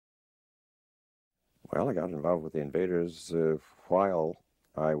Well, I got involved with the Invaders while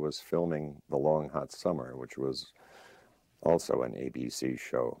I was filming The Long Hot Summer, which was also an ABC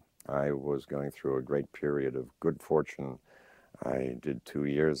show. I was going through a great period of good fortune. I did 2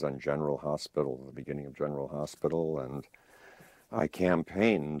 years on General Hospital, the beginning of General Hospital, and I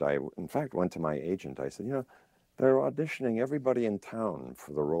campaigned. I, in fact, went to my agent. I said, you know, they're auditioning everybody in town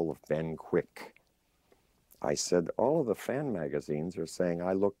for the role of Ben Quick. I said, all of the fan magazines are saying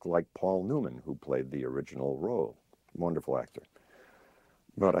I look like Paul Newman, who played the original role. Wonderful actor.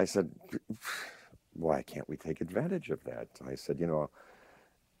 But I said, why can't we take advantage of that? I said, you know,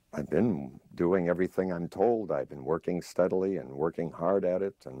 I've been doing everything I'm told. I've been working steadily and working hard at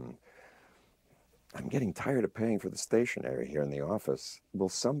it, and I'm getting tired of paying for the stationery here in the office. Will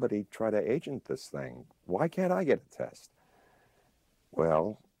somebody try to agent this thing? Why can't I get a test?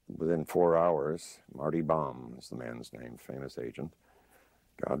 Well, within 4 hours, Marty Baum is the man's name, famous agent.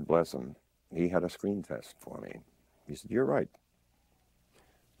 God bless him. He had a screen test for me. He said, you're right.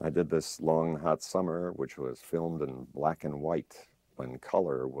 I did this Long Hot Summer, which was filmed in black and white when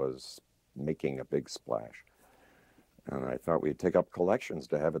color was making a big splash. And I thought we'd take up collections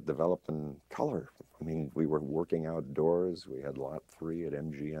to have it develop in color. I mean, we were working outdoors. We had Lot 3 at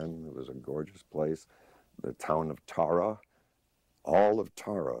MGM. It was a gorgeous place. The town of Tara, all of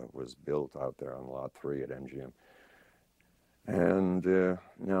Tara was built out there on Lot 3 at MGM. And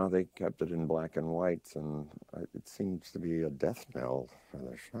now they kept it in black and white, and it seems to be a death knell for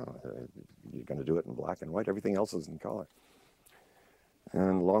the show. You're going to do it in black and white. Everything else is in color.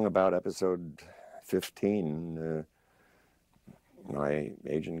 And long about episode 15, my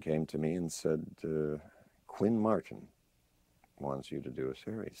agent came to me and said, Quinn Martin wants you to do a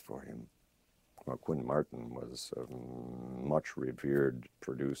series for him. Well, Quinn Martin was a much revered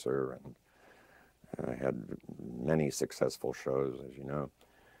producer and had many successful shows, as you know.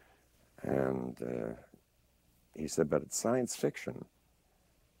 And he said, but it's science fiction.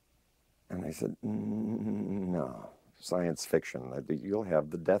 And I said, no, science fiction. You'll have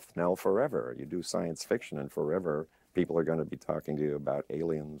the death knell forever. You do science fiction and forever people are going to be talking to you about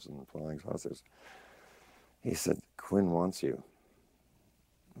aliens and flying saucers. He said, Quinn wants you.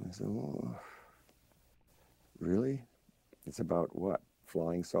 I said, well, really? It's about what?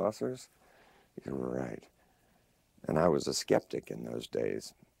 Flying saucers? He said, right. And I was a skeptic in those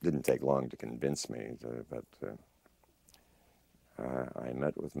days. Didn't take long to convince me, but I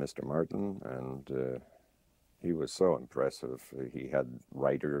met with Mr. Martin, and he was so impressive. He had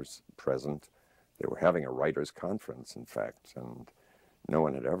writers present. They were having a writers' conference, in fact, and no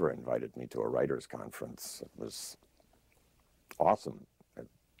one had ever invited me to a writers' conference. It was awesome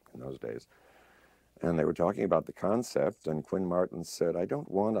in those days. And they were talking about the concept, and Quinn Martin said, I don't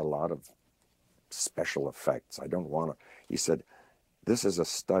want a lot of special effects. I don't want to. He said, this is a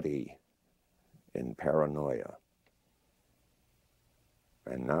study in paranoia.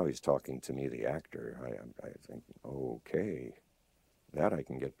 And now he's talking to me, the actor. I think, okay, that I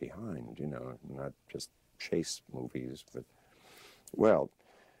can get behind, you know, not just chase movies. But, well,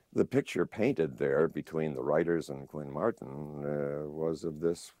 the picture painted there between the writers and Quinn Martin was of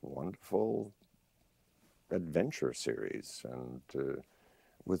this wonderful adventure series, and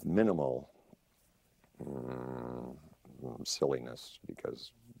with minimal silliness,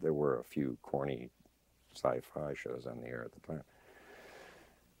 because there were a few corny sci-fi shows on the air at the time.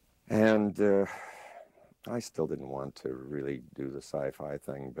 And I still didn't want to really do the sci-fi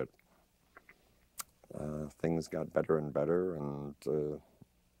thing, but things got better and better, and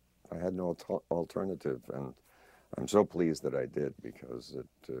I had no alternative. And I'm so pleased that I did, because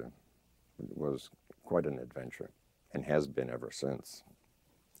it was quite an adventure, and has been ever since.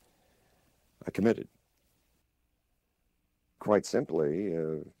 I committed. Quite simply,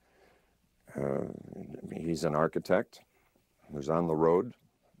 he's an architect who's on the road,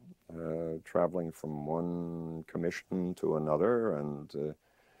 traveling from one commission to another, and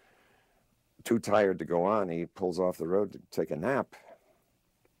too tired to go on, he pulls off the road to take a nap.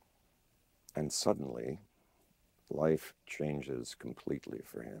 And suddenly, life changes completely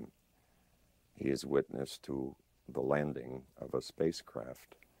for him. He is witness to the landing of a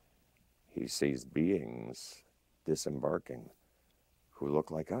spacecraft. He sees beings disembarking who look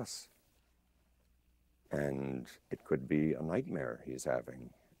like us. And it could be a nightmare he's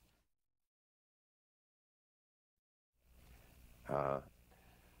having.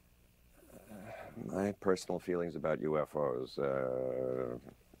 My personal feelings about UFOs,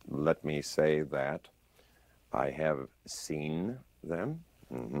 let me say that I have seen them.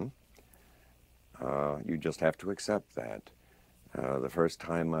 You just have to accept that. The first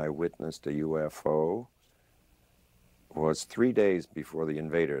time I witnessed a UFO was 3 days before the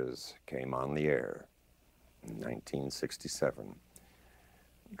Invaders came on the air. 1967.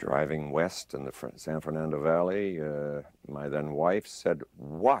 Driving west in the San Fernando Valley, my then wife said,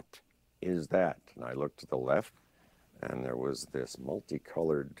 "What is that?" And I looked to the left, and there was this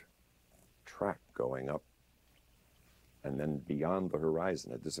multicolored track going up, and then beyond the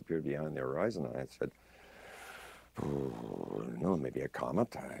horizon. It disappeared beyond the horizon, and I said, "Oh, no, maybe a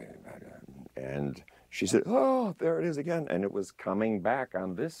comet." And she said, "Oh, there it is again." And it was coming back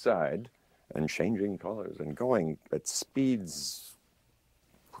on this side and changing colors and going at speeds.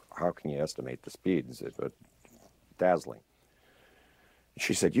 How can you estimate the speeds? But dazzling.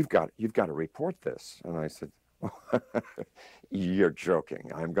 She said, you've got to report this." And I said, "You're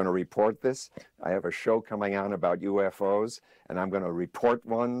joking. I'm going to report this? I have a show coming on about UFOs, and I'm going to report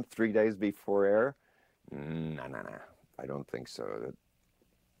one 3 days before air? No. I don't think so. That'd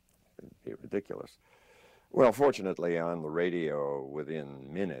be ridiculous." Well, fortunately, on the radio,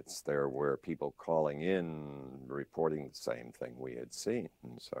 within minutes, there were people calling in, reporting the same thing we had seen.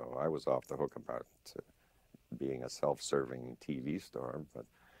 And so I was off the hook about being a self-serving TV star, but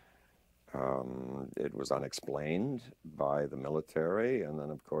it was unexplained by the military, and then,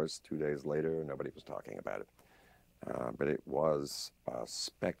 of course, 2 days later, nobody was talking about it. But it was a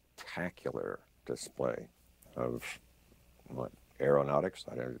spectacular display of what, aeronautics.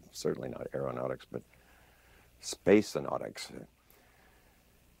 Certainly not aeronautics, but spaceonautics.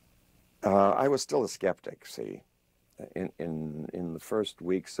 I was still a skeptic, see. In the first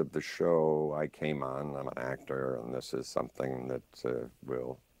weeks of the show, I came on, I'm an actor, and this is something that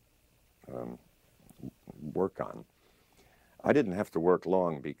we'll work on. I didn't have to work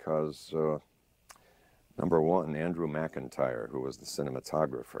long because, number one, Andrew McIntyre, who was the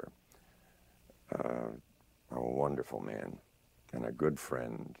cinematographer, a wonderful man and a good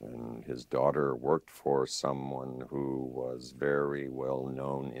friend, and his daughter worked for someone who was very well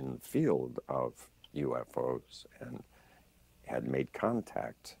known in the field of UFOs and had made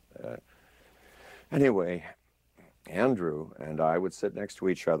contact. Anyway, Andrew and I would sit next to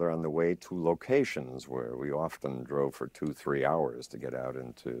each other on the way to locations where we often drove for 2-3 hours to get out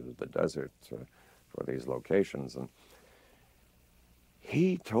into the desert for these locations. And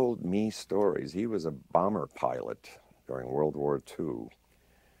he told me stories. He was a bomber pilot during World War II,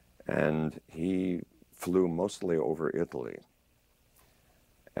 and he flew mostly over Italy.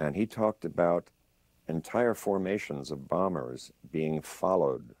 And he talked about entire formations of bombers being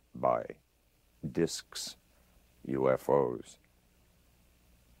followed by discs, UFOs.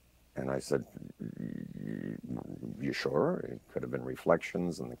 And I said, "You sure? It could have been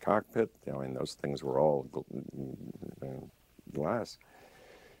reflections in the cockpit. I mean, those things were all glass."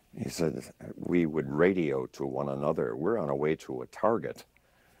 He said, "We would radio to one another. We're on our way to a target,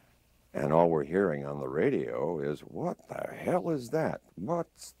 and all we're hearing on the radio is, 'What the hell is that?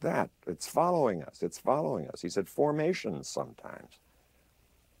 What's that? It's following us. It's following us.'" He said, "Formations sometimes."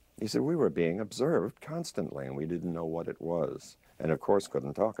 He said, "We were being observed constantly, and we didn't know what it was. And, of course,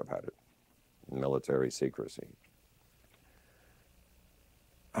 couldn't talk about it. Military secrecy."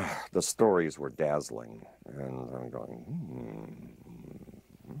 The stories were dazzling, and I'm going,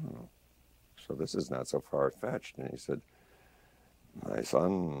 so this is not so far-fetched. And he said, "My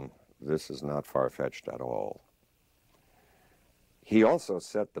son, this is not far-fetched at all." He also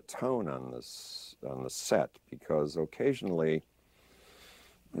set the tone on the set, because occasionally,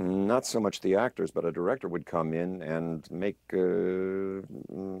 not so much the actors, but a director would come in and make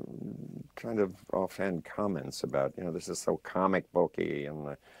kind of offhand comments about, this is so comic booky,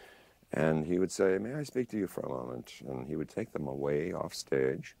 and he would say, "May I speak to you for a moment?" And he would take them away off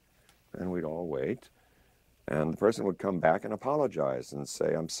stage, and we'd all wait. And the person would come back and apologize and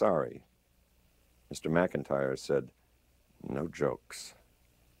say, "I'm sorry." Mr. McIntyre said, "No jokes.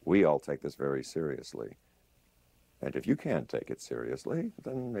 We all take this very seriously. And if you can't take it seriously,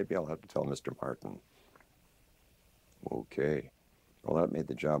 then maybe I'll have to tell Mr. Martin." Okay. Well, that made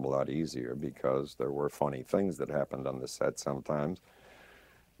the job a lot easier, because there were funny things that happened on the set sometimes.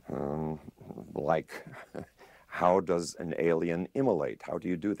 Like, how does an alien immolate? How do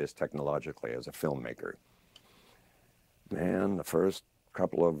you do this technologically as a filmmaker? Man, the first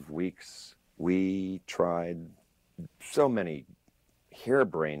couple of weeks, we tried so many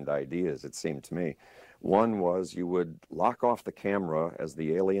harebrained ideas, it seemed to me. One was you would lock off the camera as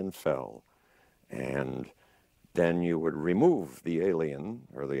the alien fell, and then you would remove the alien,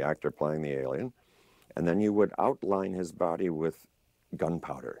 or the actor playing the alien, and then you would outline his body with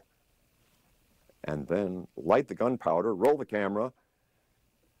gunpowder. And then light the gunpowder, roll the camera,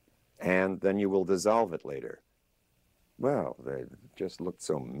 and then you will dissolve it later. Well, they just looked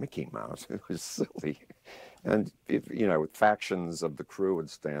so Mickey Mouse. It was silly. And, factions of the crew would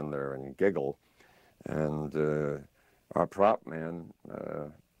stand there and giggle. And our prop man,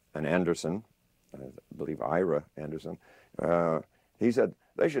 an Anderson, I believe Ira Anderson, he said,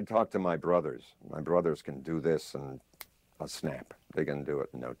 they should talk to my brothers. My brothers can do this in a snap. They can do it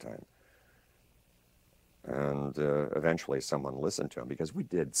in no time. And eventually someone listened to him because we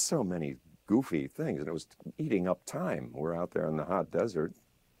did so many goofy things, and it was eating up time. We're out there in the hot desert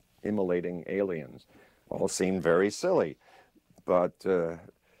immolating aliens. All seemed very silly, but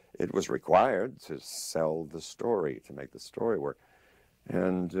it was required to sell the story, to make the story work.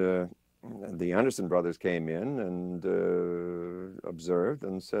 And the Anderson brothers came in and observed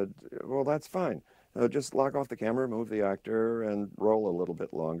and said, well, that's fine. Just lock off the camera, move the actor, and roll a little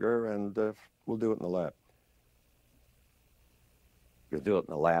bit longer, and we'll do it in the lab. You'll do it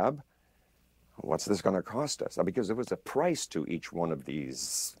in the lab? What's this going to cost us? Because there was a price to each one of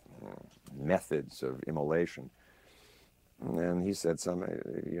these methods of immolation. And he said,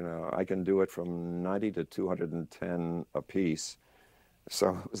 I can do it from 90 to 210 a piece. So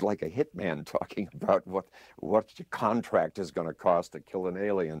it was like a hitman talking about what your contract is going to cost to kill an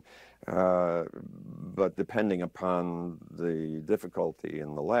alien. But depending upon the difficulty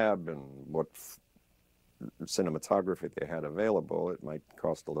in the lab and what cinematography they had available, it might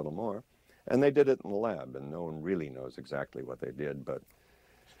cost a little more. And they did it in the lab, and no one really knows exactly what they did, but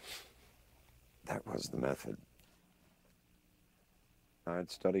that was the method. I'd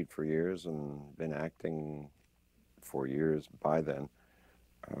studied for years and been acting for years by then.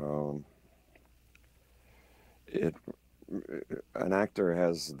 An actor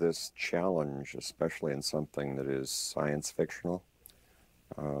has this challenge, especially in something that is science fictional,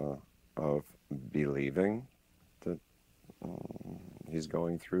 of believing that he's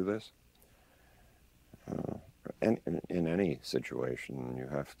going through this. And in any situation, you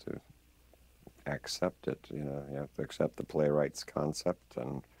have to accept it. You have to accept the playwright's concept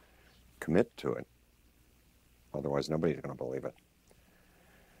and commit to it. Otherwise, nobody's going to believe it.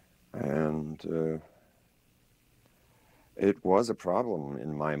 And it was a problem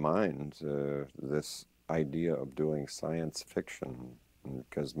in my mind, this idea of doing science fiction,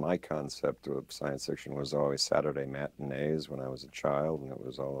 because my concept of science fiction was always Saturday matinees when I was a child, and it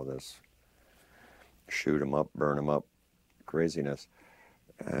was all of this shoot 'em up, burn 'em up craziness.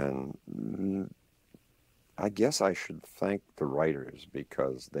 And I guess I should thank the writers,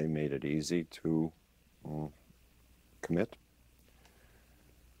 because they made it easy to commit.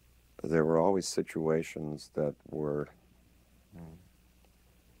 There were always situations that were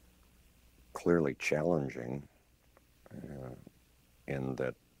clearly challenging, in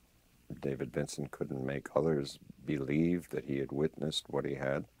that David Vincent couldn't make others believe that he had witnessed what he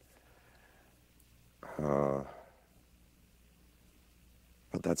had.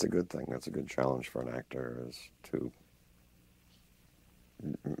 But that's a good thing. That's a good challenge for an actor, is to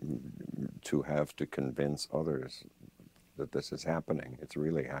have to convince others that this is happening. It's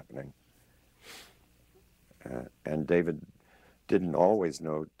really happening. And David didn't always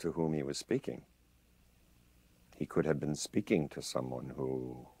know to whom he was speaking. He could have been speaking to someone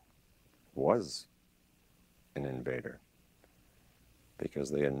who was an invader,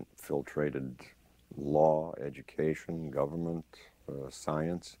 because they infiltrated law, education, government,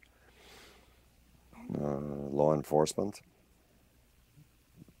 science, law enforcement.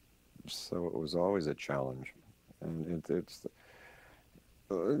 So it was always a challenge. And it's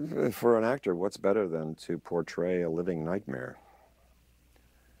for an actor, what's better than to portray a living nightmare?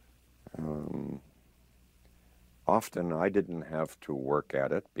 Often I didn't have to work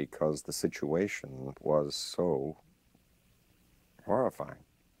at it because the situation was so horrifying.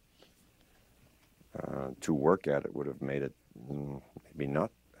 To work at it would have made it maybe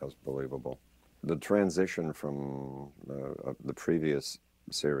not as believable. The transition from the previous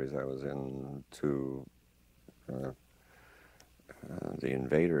series I was in to the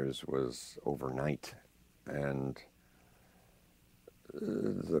Invaders was overnight, and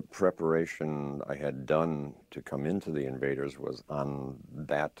the preparation I had done to come into the Invaders was on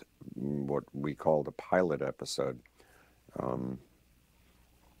that, what we called a pilot episode.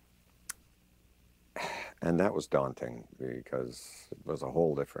 And that was daunting, because it was a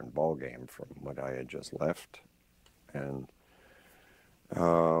whole different ballgame from what I had just left. And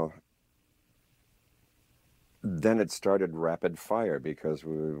then it started rapid fire, because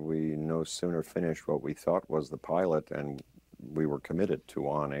we no sooner finished what we thought was the pilot, and we were committed to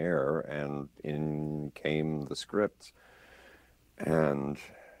on air, and in came the scripts. And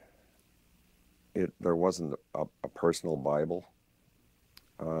there wasn't a personal Bible.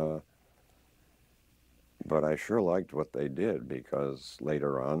 But I sure liked what they did, because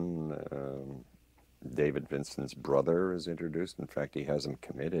later on, David Vincent's brother is introduced. In fact, he has him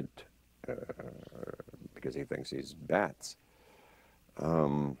committed because he thinks he's bats.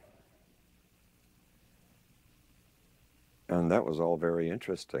 Um, and that was all very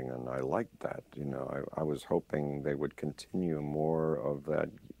interesting, and I liked that. You know, I was hoping they would continue more of that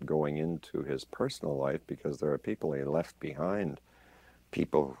going into his personal life, because there are people he left behind,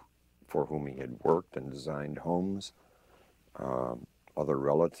 people for whom he had worked and designed homes, other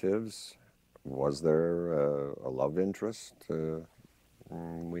relatives. Was there a love interest?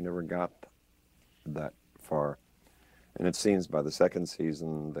 We never got that far. And it seems by the second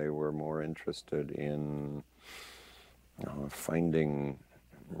season they were more interested in finding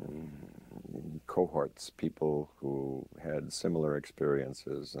cohorts, people who had similar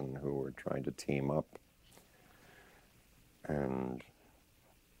experiences and who were trying to team up. And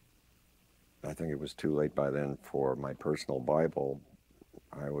I think it was too late by then for my personal Bible.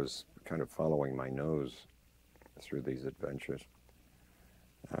 I was kind of following my nose through these adventures.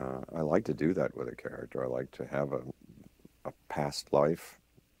 I like to do that with a character. I like to have a past life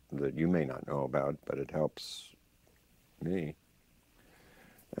that you may not know about, but it helps me.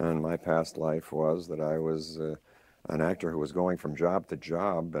 And my past life was that I was an actor who was going from job to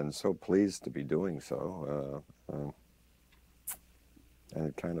job, and so pleased to be doing so. And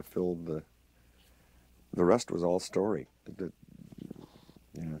it kind of filled the rest was all story. You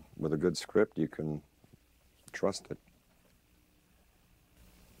know, with a good script, you can trust it.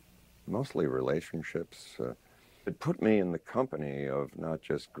 Mostly relationships. It put me in the company of not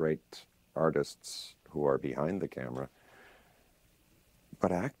just great artists who are behind the camera,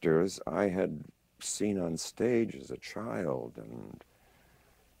 but actors I had seen on stage as a child and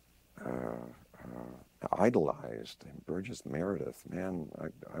idolized. Burgess Meredith, man,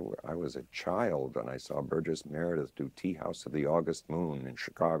 I was a child and I saw Burgess Meredith do Tea House of the August Moon in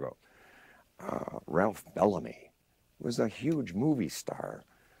Chicago. Ralph Bellamy was a huge movie star.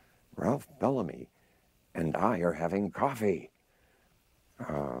 Ralph Bellamy and I are having coffee.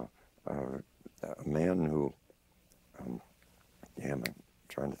 A man who, I'm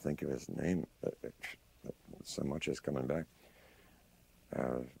trying to think of his name. So much is coming back.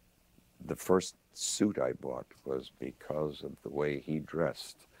 The first suit I bought was because of the way he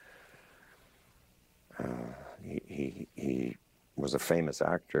dressed. He was a famous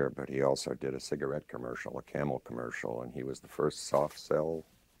actor, but he also did a cigarette commercial, a Camel commercial, and he was the first soft sell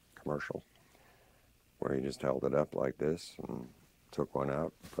commercial where he just held it up like this and took one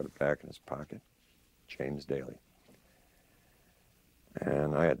out, put it back in his pocket. James Daly.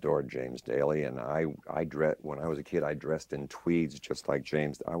 And I adored James Daly, and when I was a kid, I dressed in tweeds just like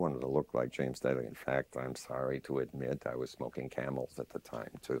James. I wanted to look like James Daly. In fact, I'm sorry to admit I was smoking Camels at the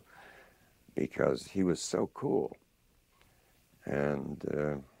time, too, because he was so cool.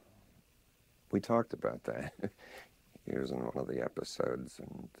 And we talked about that. He was in one of the episodes,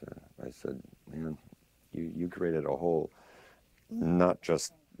 and I said, man, you created a whole, not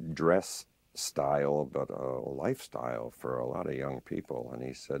just dress style, but a lifestyle for a lot of young people. And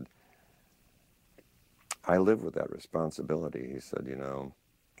he said, I live with that responsibility. He said, you know,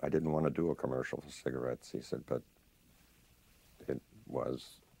 I didn't want to do a commercial for cigarettes. He said, but it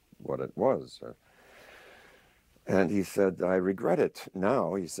was what it was. And he said, I regret it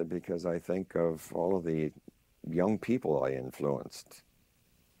now, he said, because I think of all of the young people I influenced.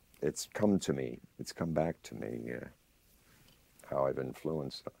 It's come to me. It's come back to me, how I've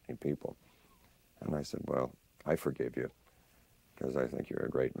influenced so many people. And I said, well, I forgive you, because I think you're a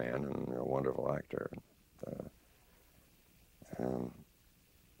great man and you're a wonderful actor.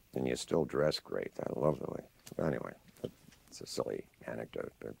 And you still dress great. I love the way. Anyway, it's a silly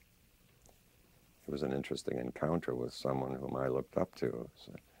anecdote, but it was an interesting encounter with someone whom I looked up to. It was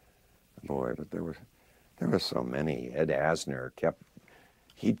a boy, but there were so many. Ed Asner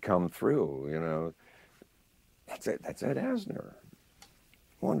he'd come through, you know. That's Ed Asner.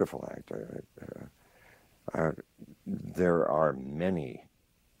 Wonderful actor. There are many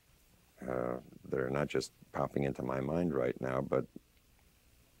that are not just popping into my mind right now, but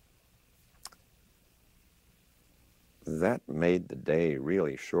that made the day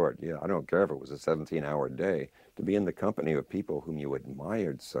really short. Yeah, I don't care if it was a 17-hour day, to be in the company of people whom you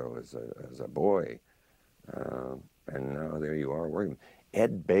admired so as a boy. And now there you are working.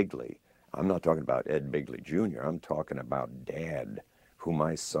 Ed Begley. I'm not talking about Ed Begley Jr. I'm talking about Dad, whom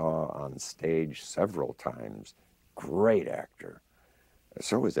I saw on stage several times. Great actor.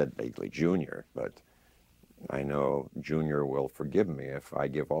 So is Ed Begley Jr., but I know Jr. will forgive me if I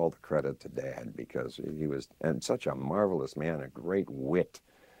give all the credit to Dad, because he was such a marvelous man, a great wit.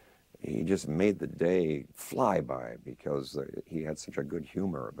 He just made the day fly by because he had such a good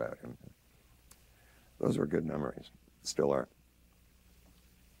humor about him. Those were good memories. Still are.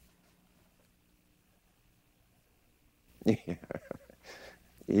 Yeah.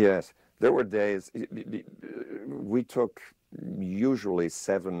 Yes, there were days we took usually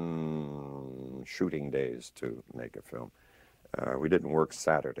 7 shooting days to make a film. We didn't work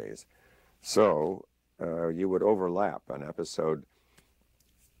Saturdays. So you would overlap. An episode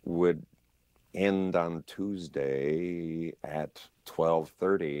would end on Tuesday at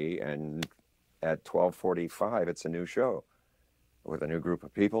 12:30, and at 12:45 it's a new show with a new group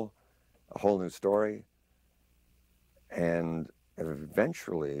of people, a whole new story, and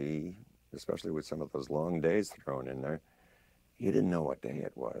eventually, especially with some of those long days thrown in there, you didn't know what day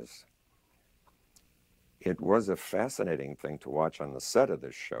it was. It was a fascinating thing to watch on the set of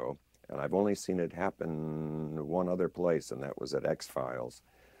this show, and I've only seen it happen one other place, and that was at X-Files.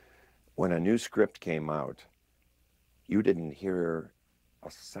 When a new script came out, you didn't hear a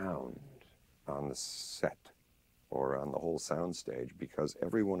sound on the set or on the whole soundstage because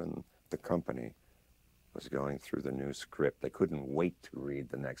everyone in the company was going through the new script. They couldn't wait to read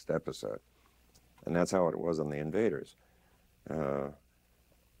the next episode. And that's how it was on the Invaders.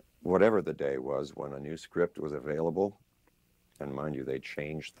 Whatever the day was when a new script was available, and mind you, they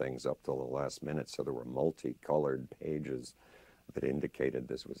changed things up till the last minute, so there were multicolored pages that indicated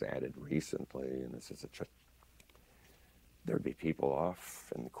this was added recently, and this is such a... There'd be people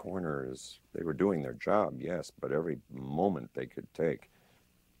off in the corners. They were doing their job, yes, but every moment they could take,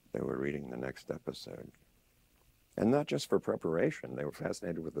 they were reading the next episode. And not just for preparation, they were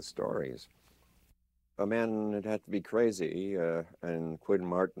fascinated with the stories. A man, it had to be crazy, and Quinn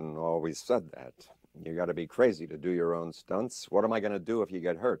Martin always said that. You got to be crazy to do your own stunts. What am I going to do if you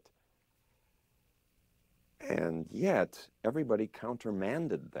get hurt? And yet, everybody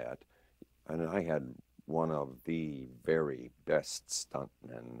countermanded that. And I had one of the very best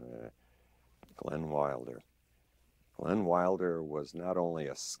stuntmen, Glenn Wilder. Glenn Wilder was not only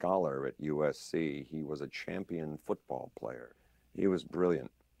a scholar at USC, he was a champion football player. He was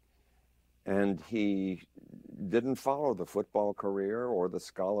brilliant. And he didn't follow the football career or the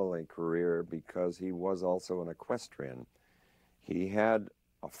scholarly career because he was also an equestrian. He had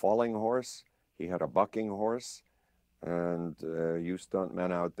a falling horse, he had a bucking horse, and you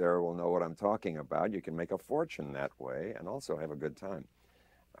stuntmen out there will know what I'm talking about. You can make a fortune that way and also have a good time.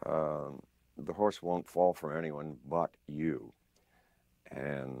 The horse won't fall for anyone but you.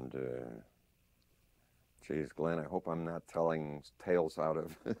 And geez, Glenn, I hope I'm not telling tales out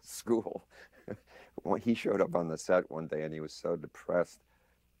of school. When he showed up on the set one day and he was so depressed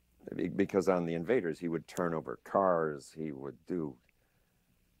because on the Invaders he would turn over cars, he would do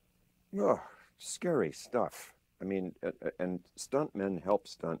scary stuff. I mean, and stuntmen help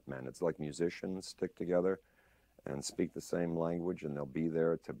stuntmen. It's like musicians stick together and speak the same language, and they'll be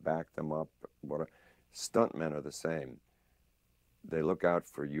there to back them up. Stuntmen are the same. They look out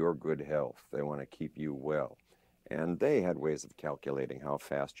for your good health. They want to keep you well. And they had ways of calculating how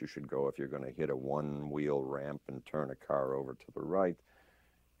fast you should go if you're going to hit a one-wheel ramp and turn a car over to the right.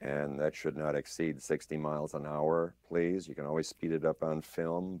 And that should not exceed 60 miles an hour, please. You can always speed it up on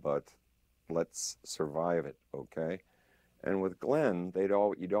film, but let's survive it, okay? And with Glenn,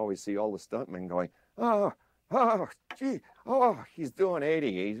 you'd always see all the stuntmen going, gee, he's doing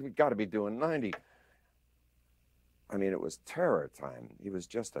 80. He's got to be doing 90. I mean, it was terror time. He was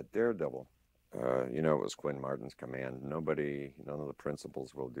just a daredevil. It was Quinn Martin's command. None of the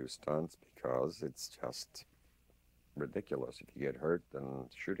principals will do stunts because it's just ridiculous. If you get hurt, then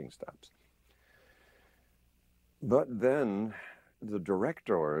shooting stops. But then the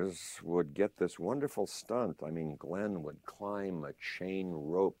directors would get this wonderful stunt. I mean, Glenn would climb a chain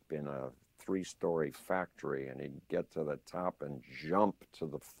rope in a 3-story factory, and he'd get to the top and jump to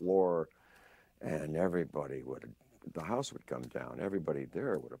the floor, and the house would come down. Everybody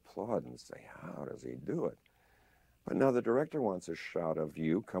there would applaud and say, how does he do it? But now the director wants a shot of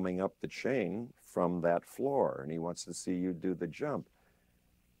you coming up the chain from that floor, and he wants to see you do the jump.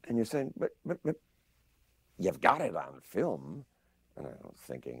 And you're saying, but you've got it on film. And I was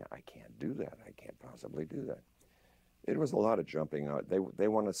thinking, I can't do that. I can't possibly do that. It was a lot of jumping out. They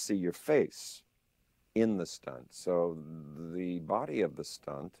want to see your face in the stunt. So the body of the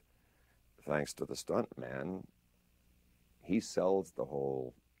stunt, thanks to the stunt man, he sells the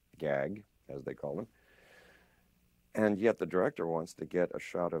whole gag, as they call him. And yet the director wants to get a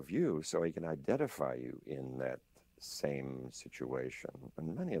shot of you so he can identify you in that same situation.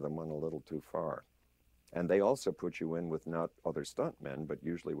 And many of them went a little too far. And they also put you in with not other stuntmen, but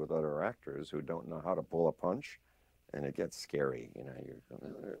usually with other actors who don't know how to pull a punch. And it gets scary.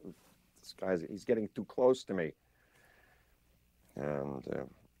 He's getting too close to me. And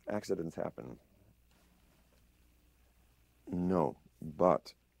accidents happen. No,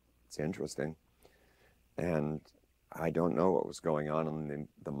 but it's interesting. And I don't know what was going on in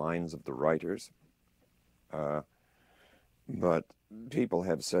the minds of the writers, uh, but people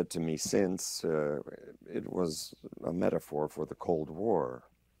have said to me since it was a metaphor for the Cold War,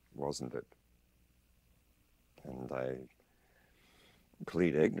 wasn't it? And I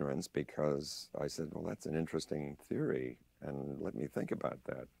plead ignorance because I said, well, that's an interesting theory, and let me think about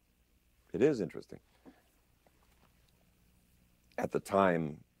that. It is interesting. At the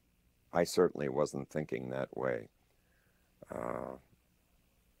time, I certainly wasn't thinking that way. Uh,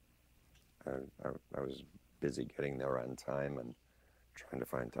 I was busy getting there on time and trying to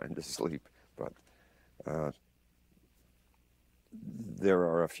find time to sleep. But uh, there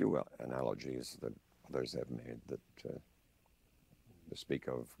are a few analogies that others have made that speak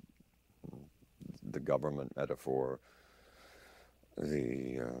of the government metaphor,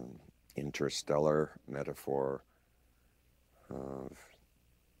 the interstellar metaphor of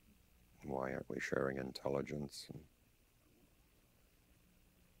why aren't we sharing intelligence? And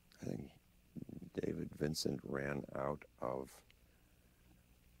I think David Vincent ran out of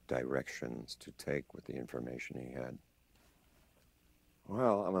directions to take with the information he had.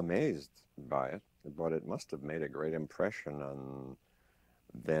 Well, I'm amazed by it, but it must have made a great impression on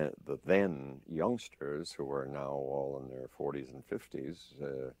the then youngsters who are now all in their 40s and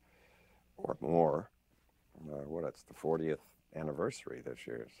 50s or more. It's the 40th anniversary this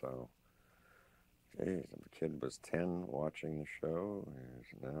year, so geez, if a kid was 10 watching the show,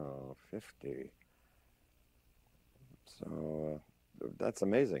 he's now 50. So that's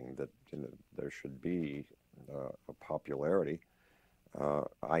amazing that there should be a popularity.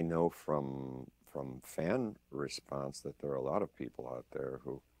 I know from fan response that there are a lot of people out there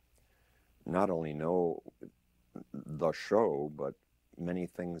who not only know the show, but many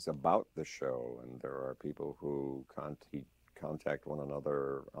things about the show. And there are people who contact one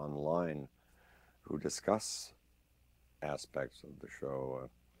another online who discuss aspects of the show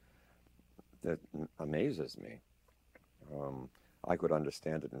that amazes me. I could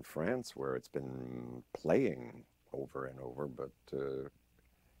understand it in France where it's been playing over and over, but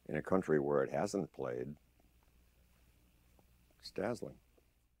in a country where it hasn't played, it's dazzling.